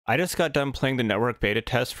I just got done playing the network beta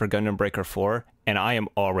test for Gundam Breaker 4, and I am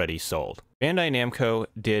already sold. Bandai Namco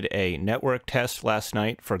did a network test last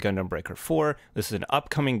night for Gundam Breaker 4. This is an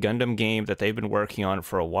upcoming Gundam game that they've been working on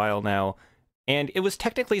for a while now, and it was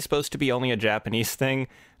technically supposed to be only a Japanese thing.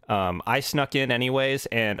 I snuck in anyways,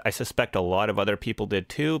 and I suspect a lot of other people did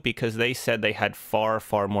too, because they said they had far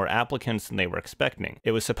more applicants than they were expecting.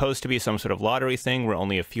 It was supposed to be some sort of lottery thing where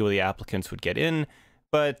only a few of the applicants would get in,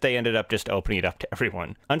 but they ended up just opening it up to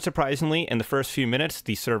everyone. Unsurprisingly, in the first few minutes,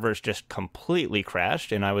 the servers just completely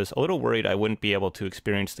crashed, and I was a little worried I wouldn't be able to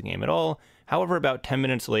experience the game at all. However, about 10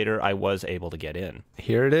 minutes later, I was able to get in.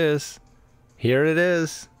 Here it is. Here it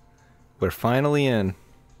is. We're finally in.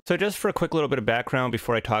 So just for a quick little bit of background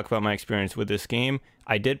before I talk about my experience with this game,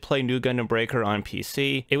 I did play New Gundam Breaker on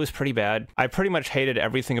PC. It was pretty bad. I pretty much hated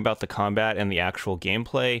everything about the combat and the actual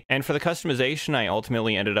gameplay, and for the customization, I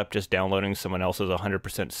ultimately ended up just downloading someone else's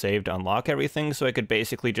 100% save to unlock everything, so I could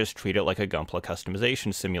basically just treat it like a Gunpla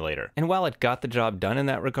customization simulator. And while it got the job done in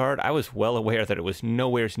that regard, I was well aware that it was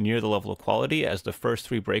nowhere near the level of quality as the first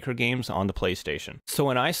 3 Breaker games on the PlayStation. So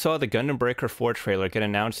when I saw the Gundam Breaker 4 trailer get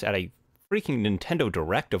announced at a freaking Nintendo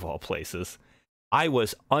Direct of all places, I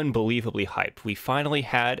was unbelievably hyped. We finally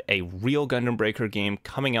had a real Gundam Breaker game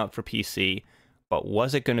coming out for PC, but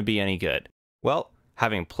was it going to be any good? Well,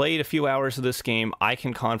 having played a few hours of this game, I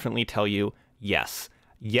can confidently tell you, yes.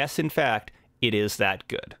 Yes, in fact, it is that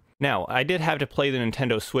good. Now, I did have to play the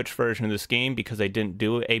Nintendo Switch version of this game because I didn't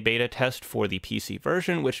do a beta test for the PC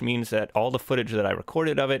version, which means that all the footage that I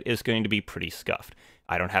recorded of it is going to be pretty scuffed.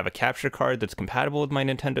 I don't have a capture card that's compatible with my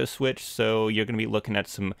Nintendo Switch, so you're going to be looking at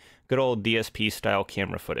some good old DSP-style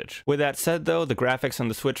camera footage. With that said, though, the graphics on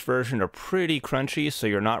the Switch version are pretty crunchy, so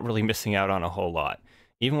you're not really missing out on a whole lot.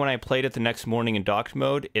 Even when I played it the next morning in docked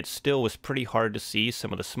mode, it still was pretty hard to see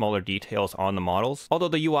some of the smaller details on the models, although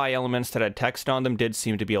the UI elements that had text on them did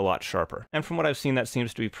seem to be a lot sharper. And from what I've seen, that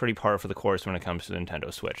seems to be pretty par for the course when it comes to the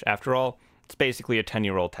Nintendo Switch. After all, it's basically a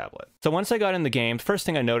 10-year-old tablet. So once I got in the game, first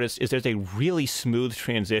thing I noticed is there's a really smooth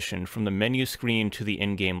transition from the menu screen to the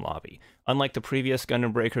in-game lobby. Unlike the previous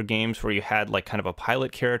Gundam Breaker games where you had like kind of a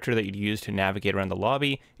pilot character that you'd use to navigate around the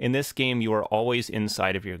lobby, in this game you are always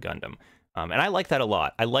inside of your Gundam. And I like that a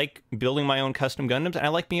lot. I like building my own custom Gundams, and I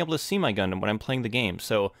like being able to see my Gundam when I'm playing the game.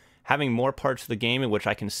 So having more parts of the game in which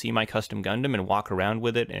I can see my custom Gundam and walk around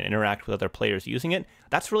with it and interact with other players using it,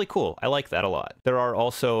 that's really cool. I like that a lot. There are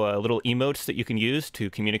also little emotes that you can use to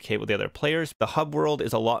communicate with the other players. The hub world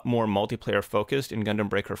is a lot more multiplayer focused in Gundam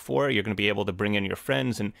Breaker 4. You're going to be able to bring in your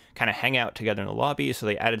friends and kind of hang out together in the lobby, so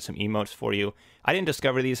they added some emotes for you. I didn't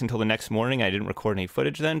discover these until the next morning. I didn't record any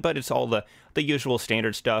footage then, but it's all the usual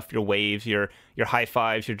standard stuff, your waves, your high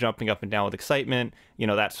fives, your jumping up and down with excitement, you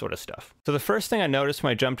know, that sort of stuff. So the first thing I noticed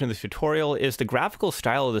when I jumped into the tutorial is the graphical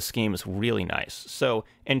style of this game is really nice. So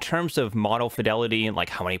in terms of model fidelity and like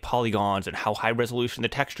how many polygons and how high resolution the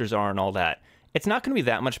textures are and all that, it's not going to be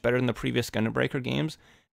that much better than the previous Gundam Breaker games,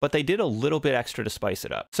 but they did a little bit extra to spice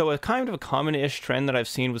it up. So a kind of a common-ish trend that I've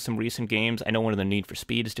seen with some recent games, I know one of the Need for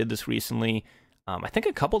Speeds did this recently. I think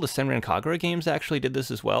a couple of the Senran Kagura games actually did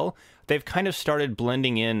this as well. They've kind of started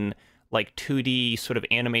blending in like 2D sort of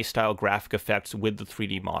anime-style graphic effects with the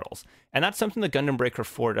 3D models. And that's something that Gundam Breaker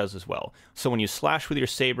 4 does as well. So when you slash with your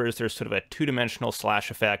sabers, there's sort of a two-dimensional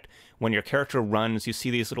slash effect. When your character runs, you see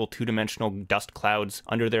these little two-dimensional dust clouds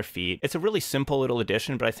under their feet. It's a really simple little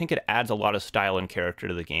addition, but I think it adds a lot of style and character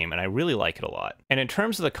to the game, and I really like it a lot. And in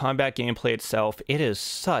terms of the combat gameplay itself, it is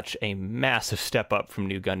such a massive step up from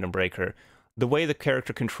New Gundam Breaker. The way the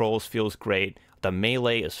character controls feels great. The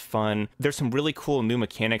melee is fun. There's some really cool new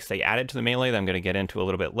mechanics they added to the melee that I'm going to get into a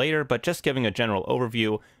little bit later, but just giving a general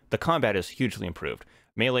overview, the combat is hugely improved.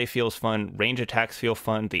 Melee feels fun, range attacks feel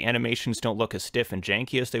fun, the animations don't look as stiff and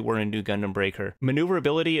janky as they were in New Gundam Breaker.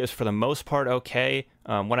 Maneuverability is for the most part okay.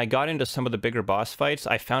 When I got into some of the bigger boss fights,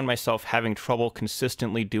 I found myself having trouble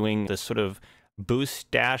consistently doing this sort of boost,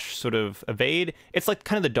 dash, sort of evade. It's like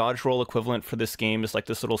kind of the dodge roll equivalent for this game is like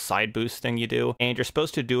this little side boost thing you do, and you're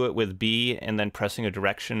supposed to do it with B and then pressing a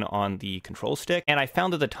direction on the control stick. And I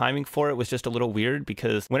found that the timing for it was just a little weird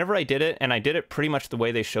because whenever I did it, and I did it pretty much the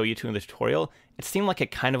way they show you to in the tutorial, it seemed like it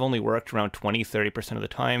kind of only worked around 20-30% of the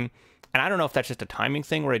time. And I don't know if that's just a timing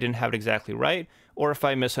thing where I didn't have it exactly right, or if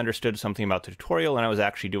I misunderstood something about the tutorial and I was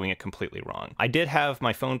actually doing it completely wrong. I did have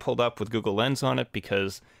my phone pulled up with Google Lens on it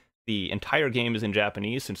because The entire game is in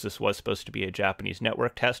Japanese since this was supposed to be a Japanese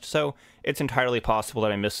network test, so it's entirely possible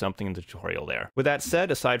that I missed something in the tutorial there. With that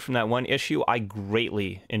said, aside from that one issue, I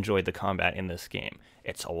greatly enjoyed the combat in this game.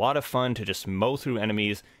 It's a lot of fun to just mow through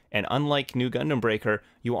enemies, and unlike New Gundam Breaker,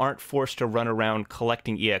 you aren't forced to run around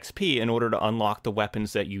collecting EXP in order to unlock the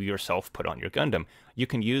weapons that you yourself put on your Gundam. You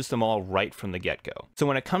can use them all right from the get-go. So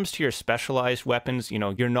when it comes to your specialized weapons,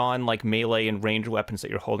 your non melee and range weapons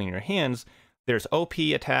that you're holding in your hands, there's OP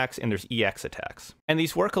attacks and there's EX attacks. And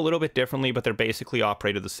these work a little bit differently, but they're basically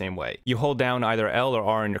operated the same way. You hold down either L or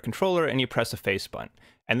R on your controller and you press a face button.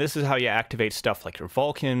 And this is how you activate stuff like your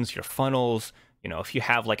Vulcans, your funnels. If you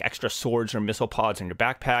have like extra swords or missile pods in your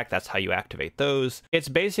backpack, that's how you activate those. It's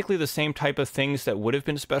basically the same type of things that would have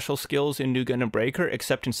been special skills in New Gundam Breaker,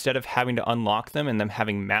 except instead of having to unlock them and them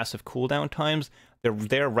having massive cooldown times, they're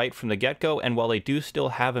there right from the get-go, and while they do still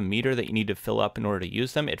have a meter that you need to fill up in order to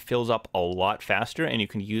use them, it fills up a lot faster and you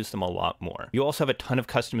can use them a lot more. You also have a ton of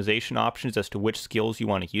customization options as to which skills you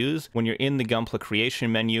want to use. When you're in the Gunpla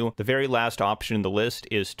creation menu, the very last option in the list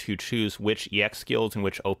is to choose which EX skills and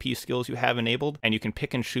which OP skills you have enabled, and you can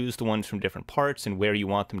pick and choose the ones from different parts and where you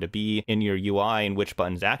want them to be in your UI and which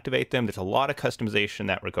buttons activate them. There's a lot of customization in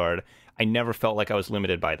that regard. I never felt like I was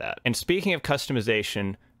limited by that. And speaking of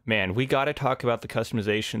customization, man, we gotta talk about the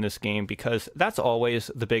customization in this game because that's always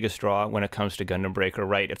the biggest draw when it comes to Gundam Breaker,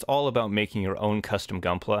 right? It's all about making your own custom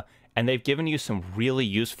Gunpla, and they've given you some really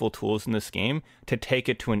useful tools in this game to take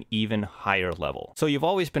it to an even higher level. So you've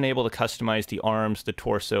always been able to customize the arms, the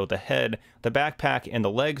torso, the head, the backpack, and the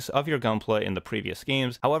legs of your Gunpla in the previous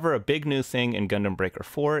games. However, a big new thing in Gundam Breaker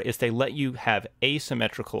 4 is they let you have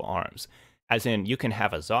asymmetrical arms. As in, you can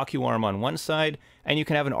have a Zaku arm on one side, and you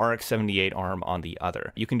can have an RX-78 arm on the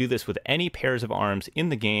other. You can do this with any pairs of arms in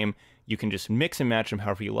the game. You can just mix and match them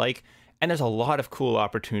however you like, and there's a lot of cool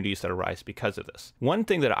opportunities that arise because of this. One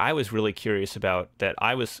thing that I was really curious about that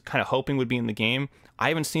I was kind of hoping would be in the game, I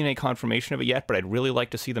haven't seen any confirmation of it yet, but I'd really like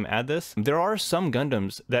to see them add this. There are some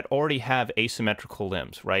Gundams that already have asymmetrical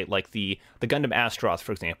limbs, right? Like the Gundam Astaroth,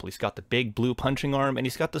 for example. He's got the big blue punching arm, and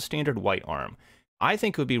he's got the standard white arm. I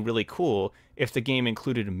think it would be really cool if the game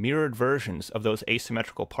included mirrored versions of those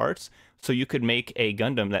asymmetrical parts, so you could make a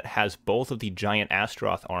Gundam that has both of the giant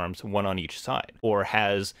Astaroth arms, one on each side, or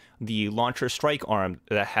has the launcher strike arm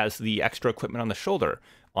that has the extra equipment on the shoulder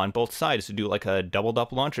on both sides to do like a doubled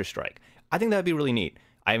up launcher strike. I think that'd be really neat.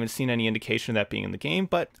 I haven't seen any indication of that being in the game,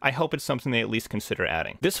 but I hope it's something they at least consider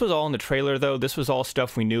adding. This was all in the trailer, though. This was all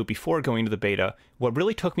stuff we knew before going to the beta. What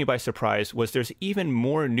really took me by surprise was there's even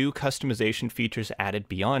more new customization features added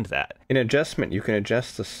beyond that. In adjustment, you can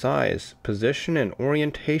adjust the size, position, and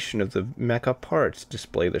orientation of the mecha parts,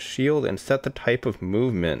 display the shield, and set the type of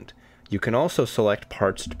movement. You can also select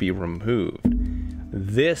parts to be removed.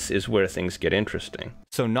 This is where things get interesting.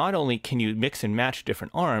 So not only can you mix and match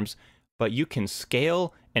different arms, but you can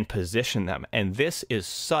scale and position them, and this is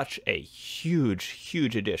such a huge,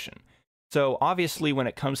 huge addition. So obviously when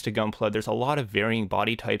it comes to Gunpla, there's a lot of varying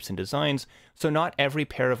body types and designs, so not every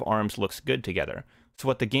pair of arms looks good together. So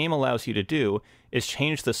what the game allows you to do is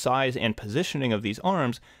change the size and positioning of these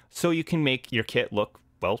arms so you can make your kit look,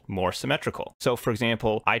 well, more symmetrical. So for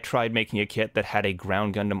example, I tried making a kit that had a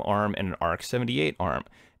Ground Gundam arm and an RX-78 arm.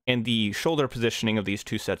 And the shoulder positioning of these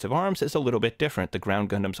two sets of arms is a little bit different. The Ground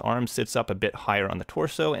Gundam's arm sits up a bit higher on the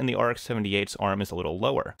torso, and the RX-78's arm is a little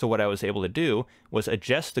lower. So what I was able to do was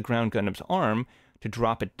adjust the Ground Gundam's arm to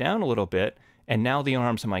drop it down a little bit, and now the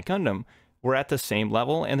arms of my Gundam were at the same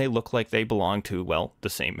level, and they look like they belong to, well, the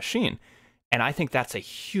same machine. And I think that's a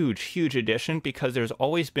huge, huge addition because there's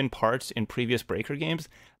always been parts in previous Breaker games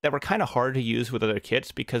that were kind of hard to use with other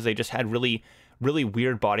kits because they just had really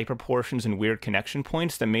weird body proportions and weird connection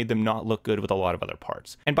points that made them not look good with a lot of other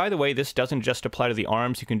parts. And by the way, this doesn't just apply to the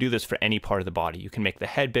arms. You can do this for any part of the body. You can make the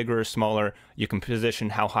head bigger or smaller. You can position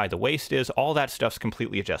how high the waist is. All that stuff's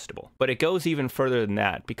completely adjustable. But it goes even further than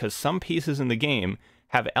that because some pieces in the game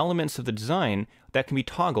have elements of the design that can be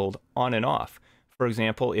toggled on and off. For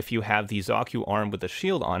example, if you have the Zaku arm with a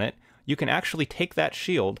shield on it, you can actually take that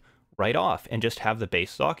shield right off and just have the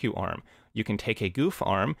base Zaku arm. You can take a Goof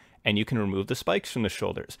arm and you can remove the spikes from the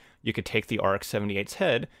shoulders. You could take the RX-78's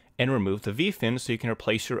head and remove the V-fin so you can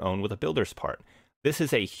replace your own with a builder's part. This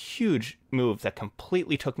is a huge move that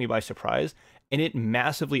completely took me by surprise, and it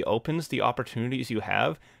massively opens the opportunities you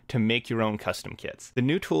have to make your own custom kits. The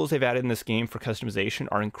new tools they've added in this game for customization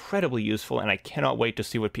are incredibly useful, and I cannot wait to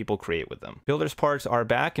see what people create with them. Builder's parts are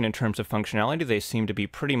back, and in terms of functionality, they seem to be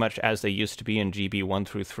pretty much as they used to be in GB 1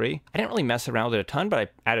 through 3. I didn't really mess around with it a ton, but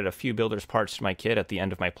I added a few builder's parts to my kit at the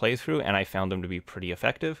end of my playthrough, and I found them to be pretty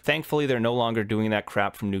effective. Thankfully, they're no longer doing that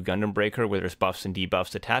crap from New Gundam Breaker where there's buffs and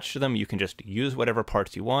debuffs attached to them. You can just use whatever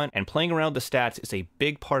parts you want, and playing around the stats is a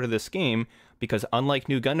big part of this game, because unlike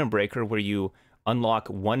New Gundam Breaker, where you unlock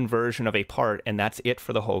one version of a part and that's it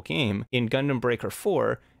for the whole game, in Gundam Breaker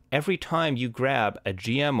 4, every time you grab a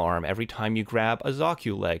GM arm, every time you grab a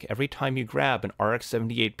Zaku leg, every time you grab an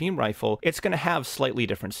RX-78 beam rifle, it's going to have slightly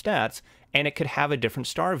different stats, and it could have a different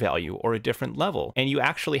star value or a different level. And you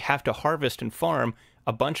actually have to harvest and farm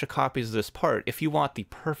a bunch of copies of this part if you want the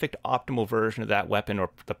perfect optimal version of that weapon or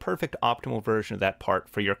the perfect optimal version of that part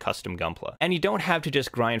for your custom Gunpla. And you don't have to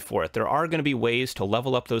just grind for it. There are going to be ways to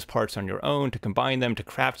level up those parts on your own, to combine them, to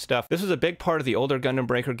craft stuff. This was a big part of the older Gundam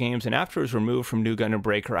Breaker games, and after it was removed from New Gundam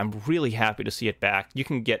Breaker, I'm really happy to see it back. You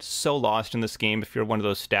can get so lost in this game if you're one of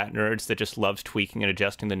those stat nerds that just loves tweaking and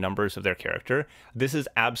adjusting the numbers of their character. This is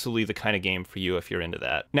absolutely the kind of game for you if you're into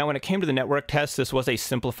that. Now, when it came to the network test, this was a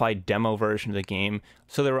simplified demo version of the game.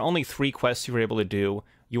 So there were only 3 quests you were able to do.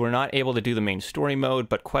 You were not able to do the main story mode,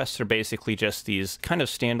 but quests are basically just these kind of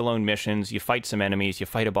standalone missions. You fight some enemies, you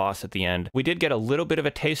fight a boss at the end. We did get a little bit of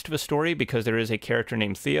a taste of a story because there is a character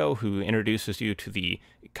named Theo who introduces you to the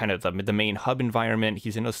kind of the main hub environment.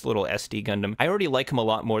 He's in this little SD Gundam. I already like him a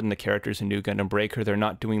lot more than the characters in New Gundam Breaker. They're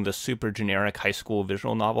not doing the super generic high school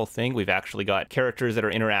visual novel thing. We've actually got characters that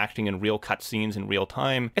are interacting in real cutscenes in real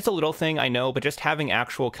time. It's a little thing, I know, but just having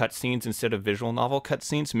actual cutscenes instead of visual novel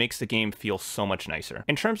cutscenes makes the game feel so much nicer.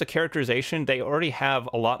 In terms of characterization, they already have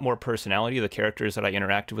a lot more personality, the characters that I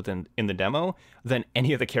interacted with in the demo, than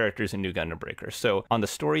any of the characters in New Gundam Breaker. So on the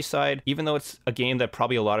story side, even though it's a game that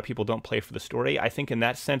probably a lot of people don't play for the story, I think in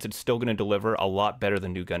that sense it's still going to deliver a lot better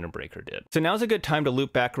than New Gundam Breaker did. So now's a good time to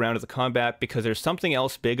loop back around to the combat, because there's something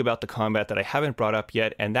else big about the combat that I haven't brought up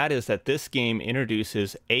yet, and that is that this game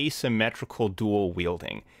introduces asymmetrical dual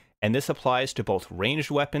wielding. And this applies to both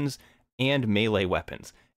ranged weapons and melee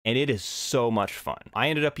weapons. And it is so much fun. I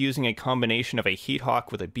ended up using a combination of a Heat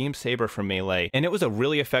Hawk with a Beam Saber for melee, and it was a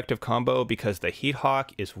really effective combo because the Heat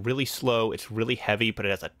Hawk is really slow, it's really heavy, but it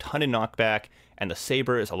has a ton of knockback, and the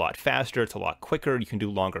Saber is a lot faster, it's a lot quicker, you can do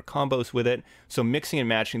longer combos with it. So mixing and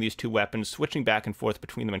matching these two weapons, switching back and forth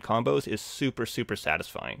between them in combos is super, super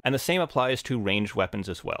satisfying. And the same applies to ranged weapons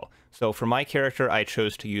as well. So for my character, I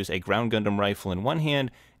chose to use a Ground Gundam rifle in one hand,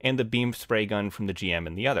 and the beam spray gun from the GM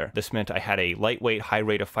in the other. This meant I had a lightweight, high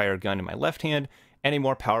rate of fire gun in my left hand, and a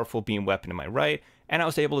more powerful beam weapon in my right, and I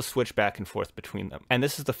was able to switch back and forth between them. And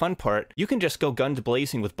this is the fun part, you can just go guns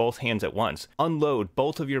blazing with both hands at once. Unload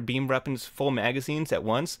both of your beam weapons full magazines at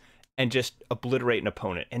once, and just obliterate an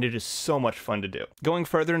opponent, and it is so much fun to do. Going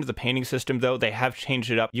further into the painting system though, they have changed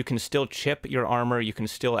it up. You can still chip your armor, you can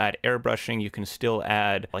still add airbrushing, you can still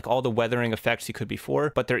add like all the weathering effects you could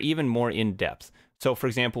before, but they're even more in depth. So for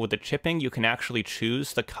example, with the chipping, you can actually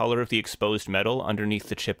choose the color of the exposed metal underneath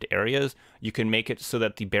the chipped areas. You can make it so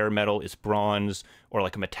that the bare metal is bronze or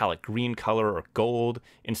like a metallic green color or gold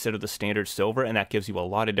instead of the standard silver, and that gives you a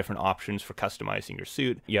lot of different options for customizing your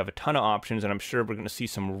suit. You have a ton of options, and I'm sure we're going to see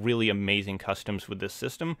some really amazing customs with this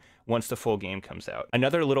system once the full game comes out.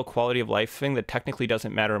 Another little quality of life thing that technically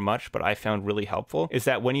doesn't matter much, but I found really helpful, is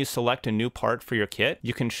that when you select a new part for your kit,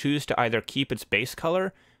 you can choose to either keep its base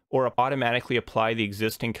color or automatically apply the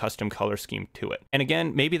existing custom color scheme to it. And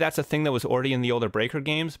again, maybe that's a thing that was already in the older Breaker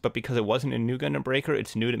games, but because it wasn't in New Gundam Breaker,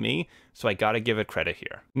 it's new to me, so I gotta give it credit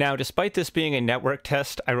here. Now, despite this being a network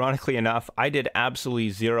test, ironically enough, I did absolutely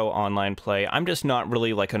zero online play. I'm just not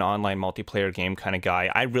really like an online multiplayer game kind of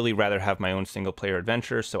guy. I'd really rather have my own single player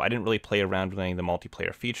adventure, so I didn't really play around with any of the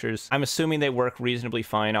multiplayer features. I'm assuming they work reasonably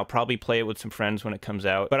fine. I'll probably play it with some friends when it comes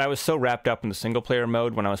out, but I was so wrapped up in the single player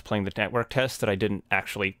mode when I was playing the network test that I didn't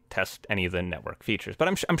actually test any of the network features, but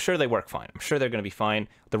I'm sure they work fine. I'm sure they're going to be fine.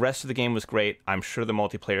 The rest of the game was great. I'm sure the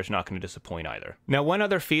multiplayer is not going to disappoint either. Now, one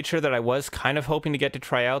other feature that I was kind of hoping to get to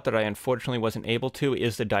try out that I unfortunately wasn't able to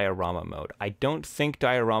is the diorama mode. I don't think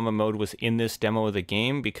diorama mode was in this demo of the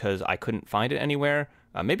game because I couldn't find it anywhere.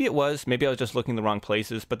 Maybe it was, maybe I was just looking in the wrong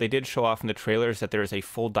places, but they did show off in the trailers that there is a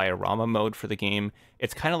full diorama mode for the game.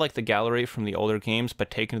 It's kind of like the gallery from the older games,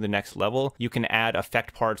 but taken to the next level. You can add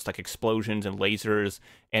effect parts like explosions and lasers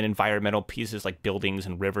and environmental pieces like buildings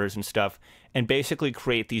and rivers and stuff, and basically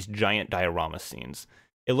create these giant diorama scenes.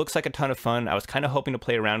 It looks like a ton of fun. I was kind of hoping to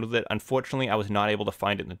play around with it. Unfortunately, I was not able to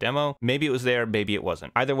find it in the demo. Maybe it was there, maybe it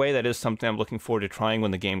wasn't. Either way, that is something I'm looking forward to trying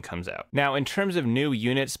when the game comes out. Now, in terms of new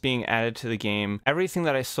units being added to the game, everything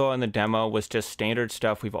that I saw in the demo was just standard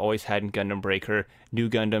stuff we've always had in Gundam Breaker: new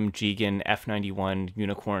Gundam, Jigen, F91,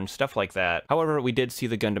 Unicorn, stuff like that. However, we did see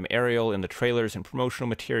the Gundam Aerial in the trailers and promotional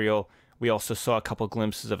material. We also saw a couple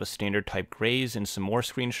glimpses of a standard type Graze and some more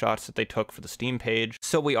screenshots that they took for the Steam page,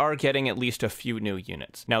 so we are getting at least a few new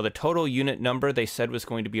units. Now, the total unit number they said was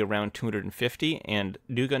going to be around 250, and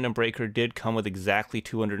New Gundam Breaker did come with exactly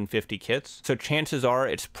 250 kits, so chances are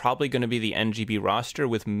it's probably going to be the NGB roster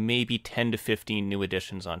with maybe 10 to 15 new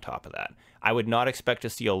additions on top of that. I would not expect to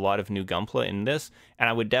see a lot of new Gunpla in this, and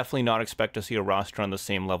I would definitely not expect to see a roster on the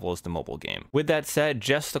same level as the mobile game. With that said,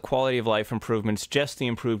 just the quality of life improvements, just the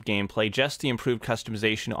improved gameplay, just the improved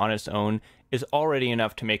customization on its own is already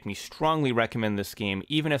enough to make me strongly recommend this game,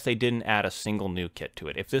 even if they didn't add a single new kit to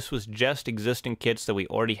it. If this was just existing kits that we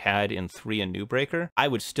already had in 3 and New Breaker, I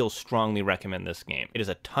would still strongly recommend this game. It is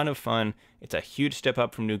a ton of fun, it's a huge step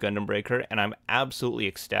up from New Gundam Breaker, and I'm absolutely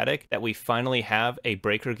ecstatic that we finally have a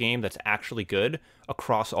Breaker game that's actually good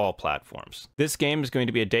across all platforms. This game is going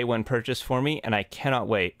to be a day one purchase for me, and I cannot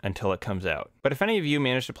wait until it comes out. But if any of you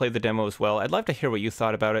managed to play the demo as well, I'd love to hear what you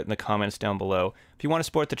thought about it in the comments down below. If you want to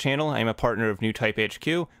support the channel, I am a partner of New Type HQ,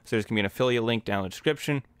 so there's going to be an affiliate link down in the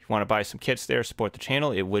description. If you want to buy some kits there, support the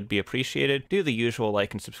channel, it would be appreciated. Do the usual,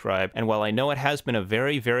 like and subscribe. And while I know it has been a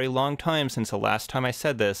very, very long time since the last time I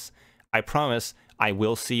said this, I promise I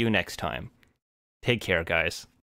will see you next time. Take care, guys.